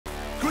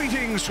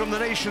Greetings from the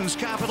nation's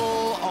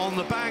capital on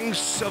the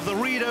banks of the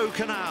Rideau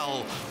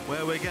Canal,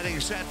 where we're getting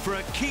set for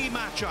a key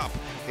matchup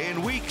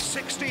in week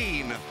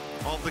 16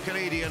 of the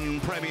Canadian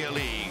Premier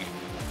League.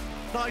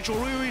 Nigel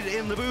Reid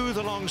in the booth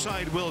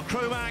alongside Will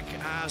Cromack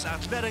as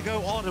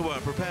Atletico Ottawa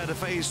prepare to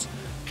face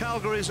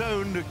Calgary's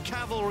own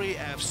Cavalry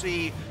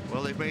FC.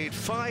 Well, they've made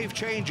 5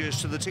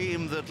 changes to the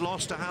team that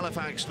lost to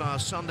Halifax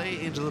last Sunday.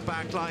 Into the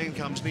back line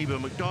comes Neva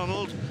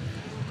McDonald.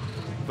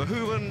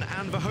 Verhoeven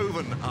and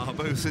Verhoeven are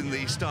both in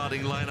the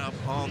starting lineup.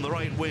 On the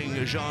right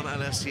wing,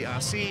 Jean-Alexis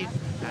Assis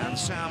and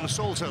Sam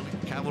Salter.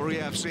 Cavalry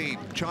FC,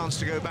 chance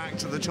to go back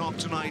to the top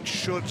tonight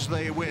should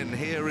they win.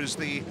 Here is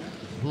the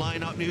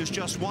lineup news.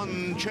 Just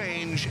one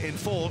change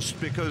enforced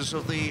because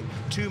of the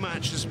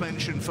 2-match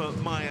suspension for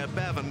Maya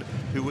Bevan,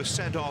 who was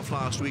sent off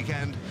last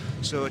weekend.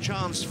 So a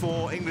chance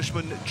for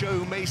Englishman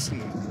Joe Mason.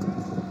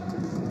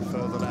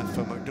 Further left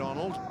for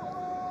McDonald.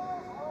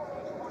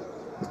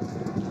 A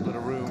bit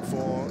of room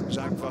for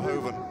Zach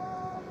Verhoeven.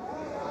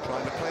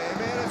 Trying to play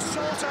him in. It's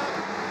Salter.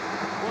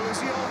 Well,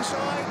 is he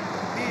onside?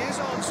 He is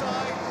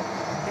onside.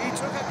 He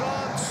took a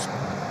glance.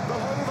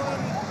 Verhoeven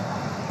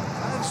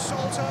and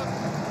Salter.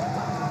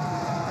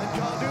 And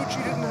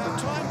Carducci didn't have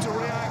time to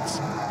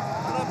react.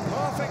 And a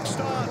perfect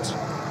start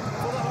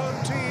for the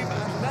home team.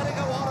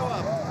 Atletico Ottawa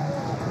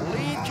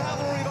lead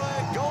Cavalry by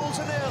a goal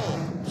to nil.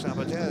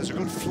 Sabater, there's a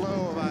good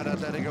flow about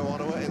Atletico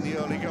Ottawa in the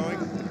early going.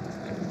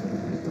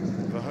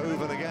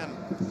 Verhoeven again.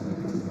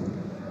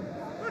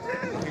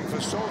 Looking for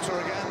Salter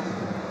again.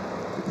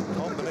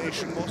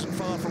 Combination wasn't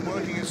far from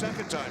working a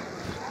second time.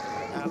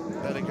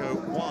 Atletico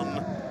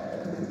won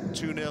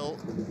 2-0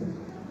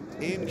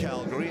 in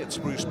Calgary at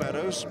Spruce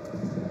Meadows.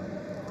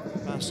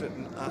 Bassett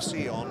and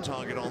Assis on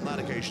target on that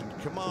occasion.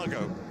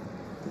 Camargo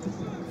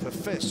for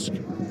Fisk.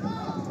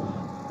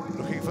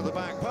 Looking for the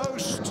back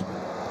post.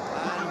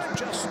 And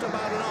just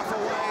about enough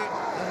away.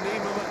 And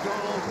Neva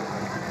McDonald.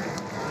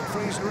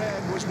 Fraser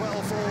Ebb was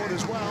well forward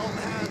as well,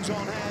 hands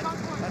on head,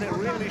 and it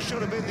really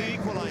should have been the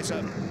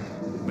equaliser.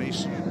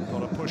 Mason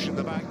got a push in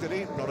the back, did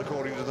he? Not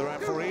according to the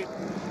referee.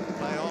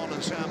 Play on,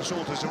 and Sam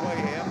Salter's away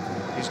here.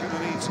 He's going to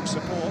need some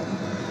support.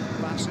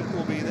 Bassett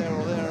will be there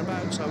or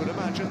thereabouts, I would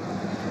imagine.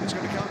 It's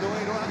going to come the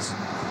way to us.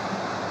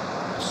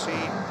 C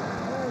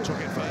took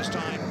it first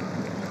time.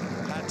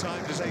 Had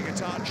time to take a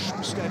touch,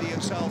 steady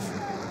himself.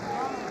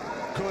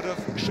 Could have,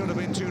 should have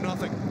been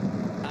 2-0.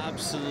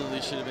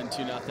 Absolutely should have been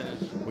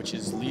 2-0, which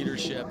is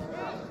leadership.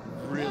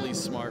 Really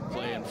smart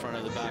play in front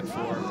of the back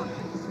four,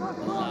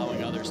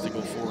 allowing others to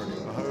go forward.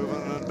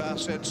 Verhoeven and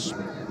Bassett.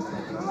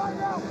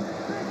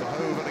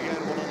 Verhoeven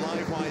again, what a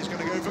live wire. He's going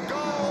to go for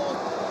goal.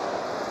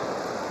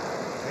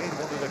 Kane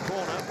wanted a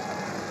corner.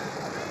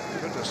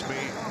 Goodness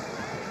me.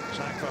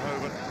 Zach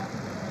Verhoeven.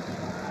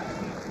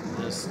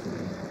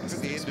 Look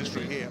at the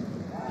industry here.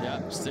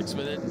 Yeah, sticks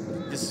with it.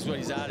 This is what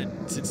he's added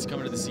since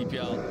coming to the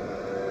CPL.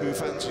 Who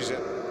fancies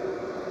it?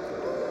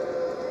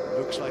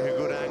 Looks like a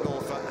good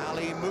angle for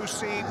Ali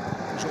Moussi,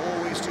 who's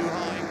always too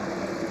high.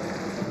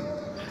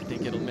 I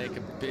think it'll make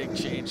a big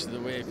change to the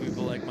way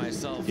people like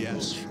myself.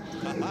 Yes.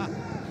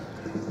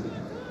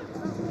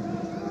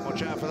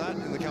 Watch out for that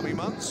in the coming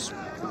months.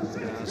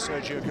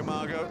 Sergio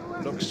Camargo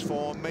looks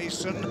for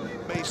Mason.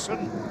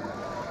 Mason.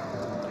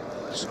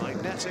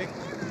 Side netting.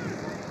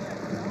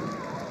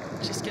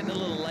 Just getting a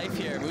little life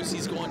here.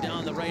 Moussi's going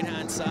down the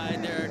right-hand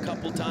side there a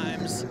couple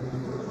times.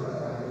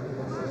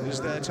 Is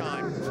there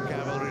time for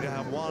Cavalry to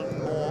have one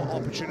more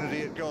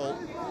opportunity at goal?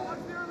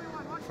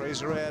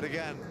 Fraser Aird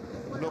again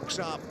looks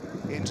up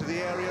into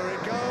the area.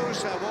 It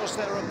goes. Was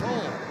there a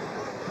pull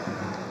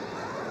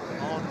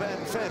on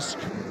Ben Fisk?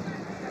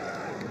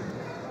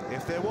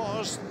 If there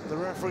was, the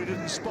referee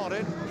didn't spot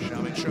it.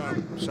 Shamin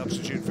Shom,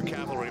 substitute for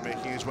Cavalry,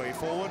 making his way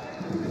forward.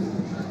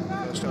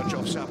 First touch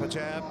off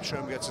Sabater.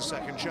 Shom gets a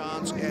second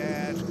chance.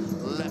 Aird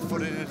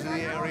left-footed into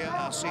the area.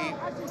 Assis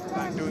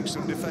back doing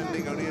some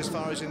defending, only as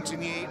far as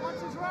Intigny.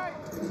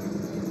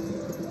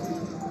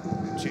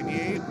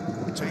 Intigny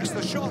takes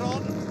the shot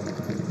on.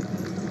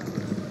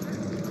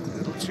 A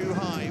little too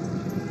high.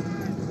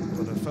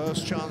 But a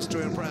first chance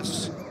to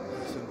impress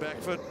Ethan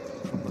Beckford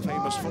from the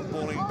famous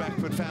footballing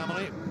Beckford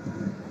family.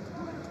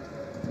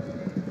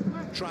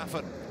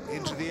 Trafford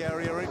into the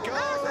area it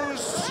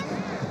goes.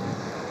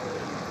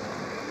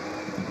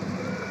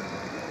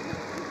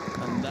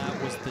 And that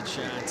was the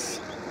chance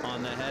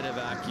on the head of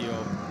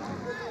Accio.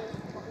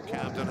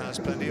 Camden has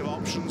plenty of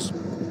options.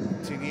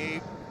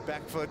 Tigny,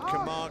 Beckford,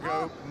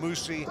 Camargo,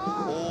 Moussi,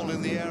 all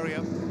in the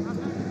area,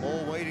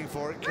 all waiting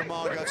for it.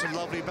 Camargo, it's a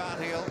lovely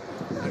bat heel,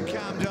 and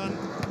Camden,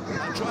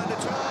 and trying to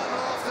turn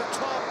off the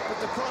top, but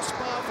the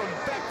crossbar from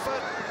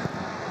Beckford,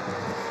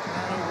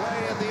 and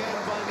away at the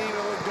end by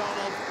Neva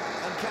McDonald,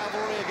 and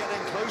Cavalry are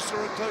getting closer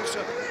and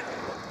closer.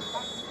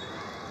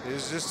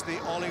 Is this the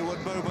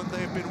Hollywood moment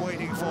they've been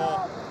waiting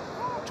for?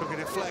 Took a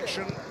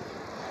deflection.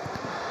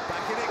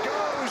 Back in it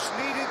goes,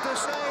 needed the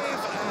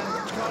save,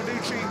 and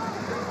Carducci,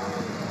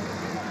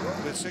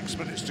 with 6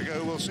 minutes to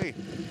go, we'll see.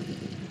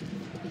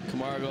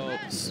 Camargo,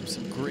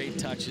 some great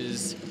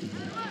touches,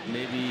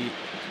 maybe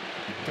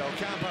Del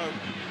Campo,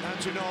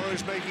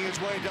 Antonoro's making his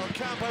way. Del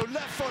Campo,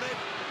 left-footed.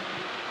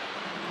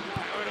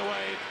 Powered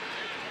away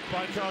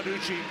by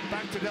Carducci.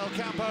 Back to Del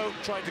Campo,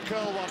 tried to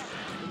curl one.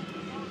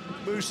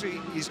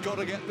 Musi, he's got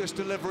to get this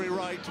delivery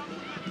right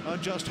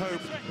and just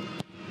hope.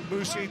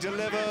 Musi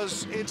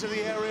delivers, into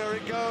the area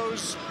it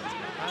goes,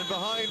 and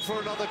behind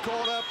for another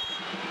corner.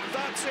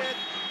 That's it.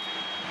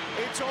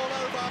 It's all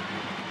over.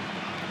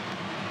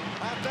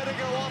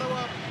 Atletico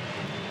Ottawa,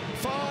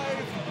 5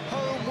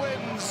 home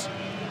wins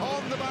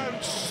on the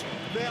bounce.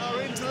 They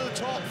are into the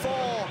top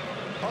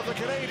 4 of the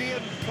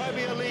Canadian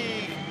Premier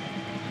League.